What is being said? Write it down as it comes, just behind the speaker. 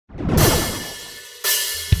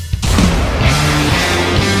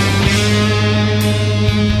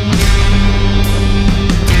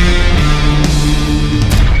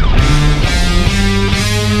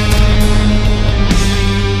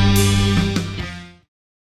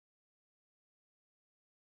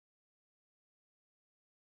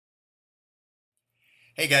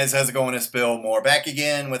Hey guys, how's it going? It's Bill Moore back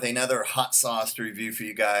again with another hot sauce to review for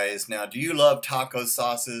you guys. Now, do you love taco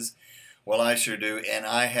sauces? Well, I sure do, and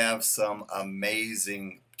I have some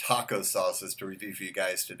amazing taco sauces to review for you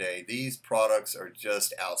guys today. These products are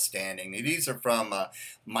just outstanding. These are from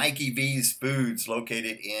Mikey V's Foods,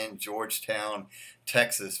 located in Georgetown,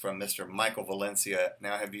 Texas, from Mr. Michael Valencia.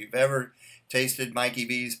 Now, have you ever tasted Mikey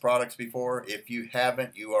V's products before? If you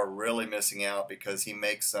haven't, you are really missing out because he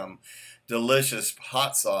makes some delicious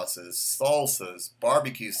hot sauces, salsas,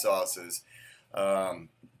 barbecue sauces,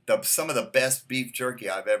 some of the best beef jerky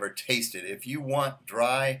I've ever tasted. If you want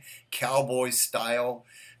dry cowboy style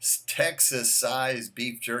Texas sized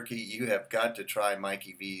beef jerky, you have got to try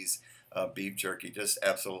Mikey V's beef jerky. Just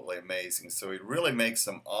absolutely amazing. So he really makes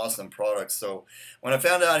some awesome products. So when I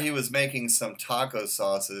found out he was making some taco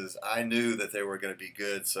sauces, I knew that they were going to be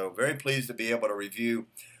good. So very pleased to be able to review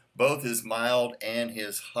both his mild and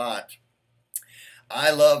his hot. I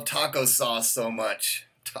love taco sauce so much.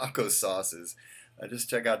 Taco sauces. Just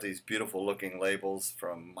check out these beautiful looking labels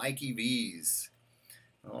from Mikey V's.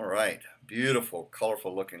 All right, beautiful,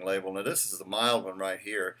 colorful looking label. Now this is the mild one right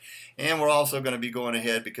here. And we're also going to be going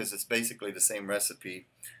ahead because it's basically the same recipe.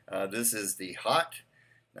 This is the hot.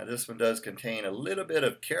 Now this one does contain a little bit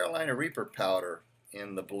of Carolina Reaper powder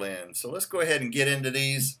in the blend. So let's go ahead and get into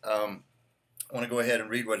these. I want to go ahead and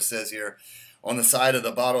read what it says here. On the side of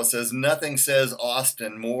the bottle it says, "Nothing says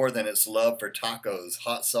Austin more than its love for tacos,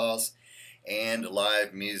 hot sauce, and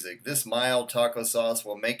live music. This mild taco sauce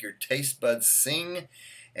will make your taste buds sing,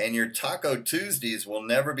 and your Taco Tuesdays will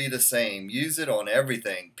never be the same. Use it on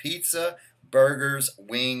everything: pizza, burgers,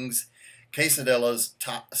 wings, quesadillas,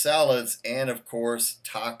 salads, and of course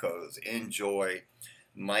tacos." Enjoy.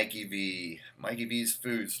 Mikey V. Mikey V's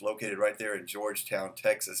Foods, located right there in Georgetown,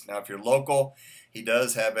 Texas. Now, if you're local, he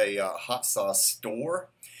does have a hot sauce store.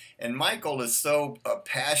 And Michael is so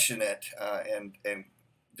passionate and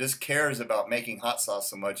just cares about making hot sauce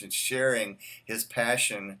so much and sharing his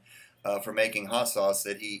passion for making hot sauce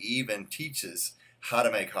that he even teaches how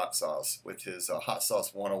to make hot sauce with his Hot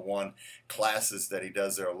Sauce 101 classes that he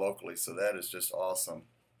does there locally. So that is just awesome.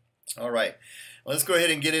 All right, let's go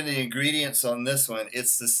ahead and get into the ingredients on this one.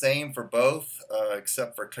 It's the same for both,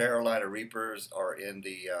 except for Carolina Reapers are in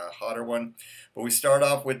the hotter one. But we start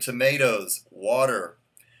off with tomatoes, water,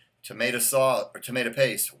 tomato sauce or tomato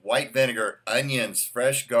paste, white vinegar, onions,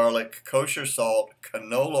 fresh garlic, kosher salt,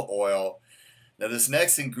 canola oil. Now this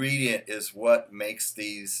next ingredient is what makes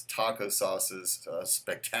these taco sauces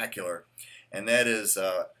spectacular, and that is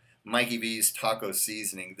Mikey V's taco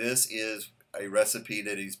seasoning. This is a recipe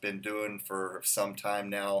that he's been doing for some time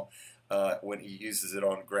now when he uses it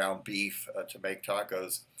on ground beef to make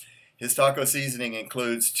tacos. His taco seasoning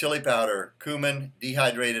includes chili powder, cumin,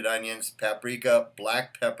 dehydrated onions, paprika,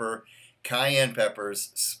 black pepper, cayenne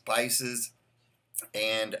peppers, spices,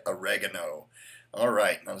 and oregano. All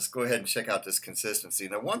right, now let's go ahead and check out this consistency.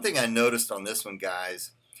 Now, one thing I noticed on this one,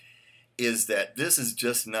 guys, is that this is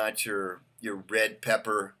just not your red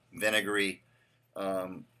pepper, vinegary,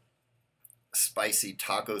 spicy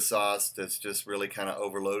taco sauce that's just really kind of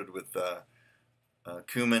overloaded with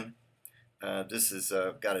cumin. This has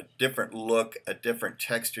got a different look, a different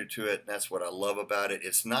texture to it, and that's what I love about it.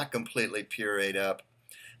 It's not completely pureed up,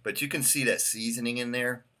 but you can see that seasoning in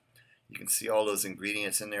there. You can see all those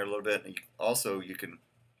ingredients in there a little bit. And also, you can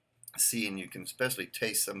see and you can especially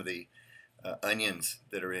taste some of the onions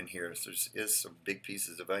that are in here. So there is some big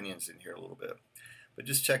pieces of onions in here a little bit. But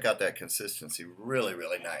just check out that consistency. Really,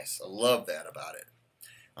 really nice. I love that about it.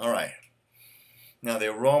 All right. Now the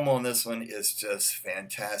aroma on this one is just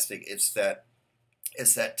fantastic. It's that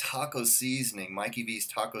taco seasoning, Mikey V's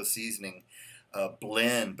taco seasoning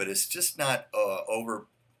blend, but it's just not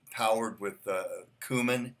overpowered with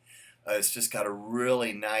cumin. It's just got a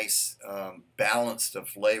really nice balance of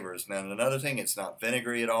flavors. Now another thing, it's not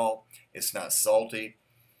vinegary at all. It's not salty,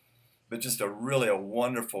 but just a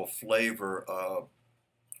wonderful flavor of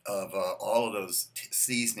all of those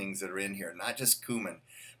seasonings that are in here. Not just cumin,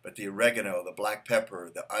 but the oregano, the black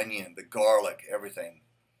pepper, the onion, the garlic, everything.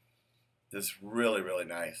 Just really, really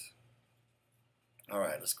nice. All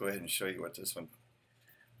right, let's go ahead and show you what this one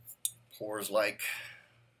pours like.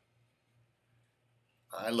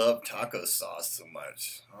 I love taco sauce so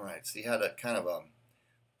much. All right, see how that kind of a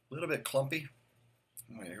little bit clumpy?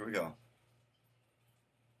 All right, here we go.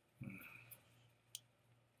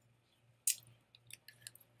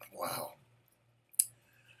 Wow.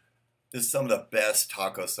 This is some of the best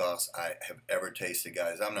taco sauce I have ever tasted,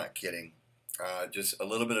 guys. I'm not kidding. Just a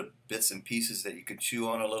little bit of bits and pieces that you can chew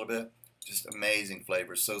on a little bit. Just amazing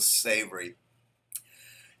flavor, so savory.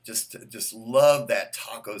 Just love that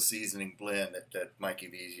taco seasoning blend that Mikey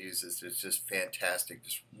V's uses. It's just fantastic.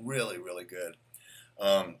 Just really, really good.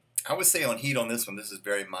 I would say on heat on this one, this is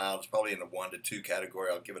very mild. It's probably in the 1 to 2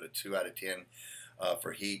 category. I'll give it a 2 out of 10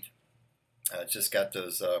 for heat. It's just got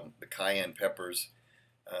those the cayenne peppers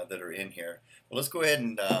that are in here. Well, let's go ahead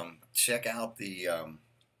and check out the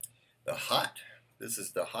hot. This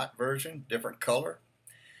is the hot version, different color.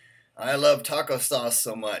 I love taco sauce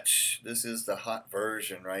so much. This is the hot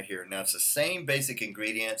version right here. Now it's the same basic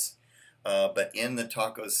ingredients, but in the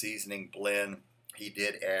taco seasoning blend, he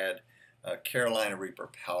did add Carolina Reaper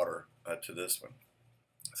powder to this one.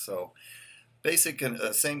 So basic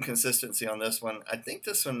same consistency on this one. I think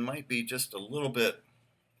this one might be just a little bit,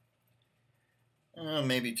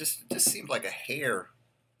 maybe just seems like a hair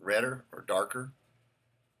redder or darker,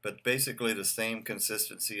 but basically the same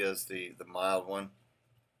consistency as the mild one.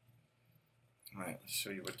 All right, let's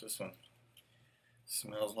show you what this one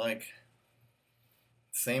smells like.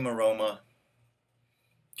 Same aroma.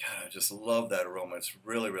 God, I just love that aroma. It's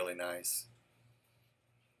really, really nice.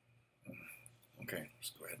 Okay,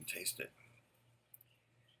 let's go ahead and taste it.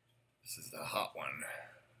 This is the hot one.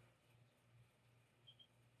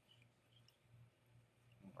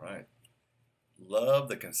 All right. Love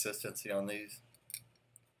the consistency on these.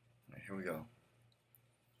 All right, here we go.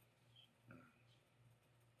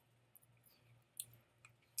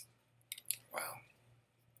 Wow.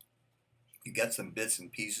 You got some bits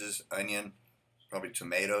and pieces, onion, probably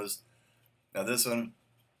tomatoes. Now this one,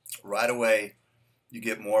 right away, you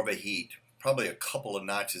get more of a heat. Probably a couple of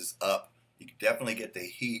notches up. You can definitely get the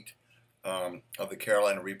heat of the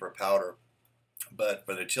Carolina Reaper powder. But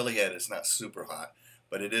for the chili head, it's not super hot.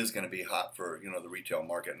 But it is going to be hot for, you know, the retail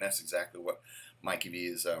market. And that's exactly what Mikey V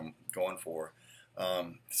is going for.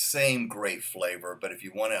 Same great flavor. But if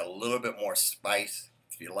you want a little bit more spice,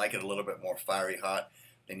 if you like it a little bit more fiery hot,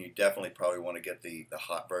 then you definitely probably want to get the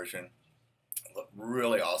hot version.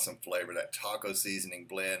 Really awesome flavor. That taco seasoning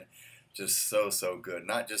blend, just so good.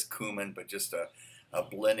 Not just cumin, but just a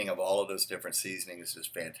blending of all of those different seasonings is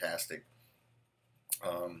just fantastic.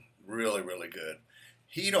 Really, really good.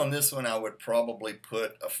 Heat on this one, I would probably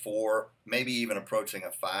put a 4, maybe even approaching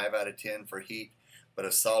a 5 out of 10 for heat, but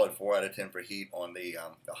a solid 4 out of 10 for heat on the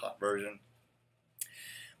hot version.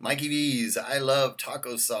 Mikey V's, I love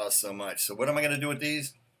taco sauce so much. So what am I going to do with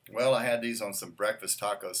these? Well, I had these on some breakfast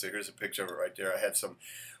tacos. So here's a picture of it right there. I had some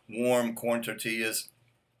warm corn tortillas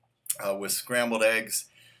with scrambled eggs,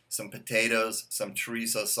 some potatoes, some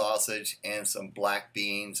chorizo sausage, and some black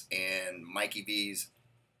beans, and Mikey V's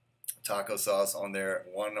taco sauce on there.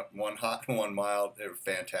 One hot, one mild. They're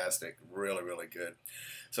fantastic. Really, really good.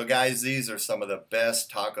 So guys, these are some of the best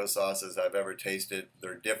taco sauces I've ever tasted.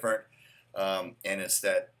 They're different, and it's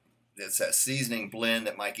that seasoning blend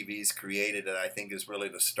that Mikey V's created that I think is really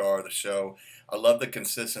the star of the show. I love the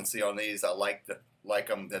consistency on these. I like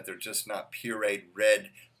them that they're just not pureed red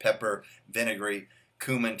pepper, vinegary,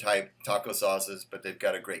 cumin type taco sauces, but they've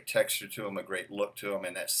got a great texture to them, a great look to them,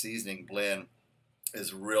 and that seasoning blend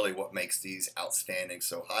is really what makes these outstanding.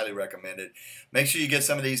 So highly recommended. Make sure you get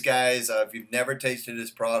some of these guys. If you've never tasted his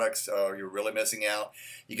products, you're really missing out.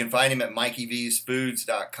 You can find him at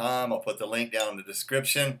MikeyVsFoods.com. I'll put the link down in the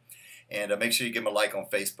description. And make sure you give him a like on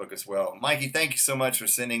Facebook as well. Mikey, thank you so much for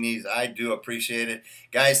sending these. I do appreciate it.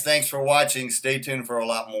 Guys, thanks for watching. Stay tuned for a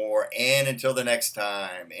lot more. And until the next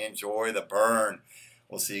time, enjoy the burn.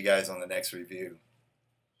 We'll see you guys on the next review.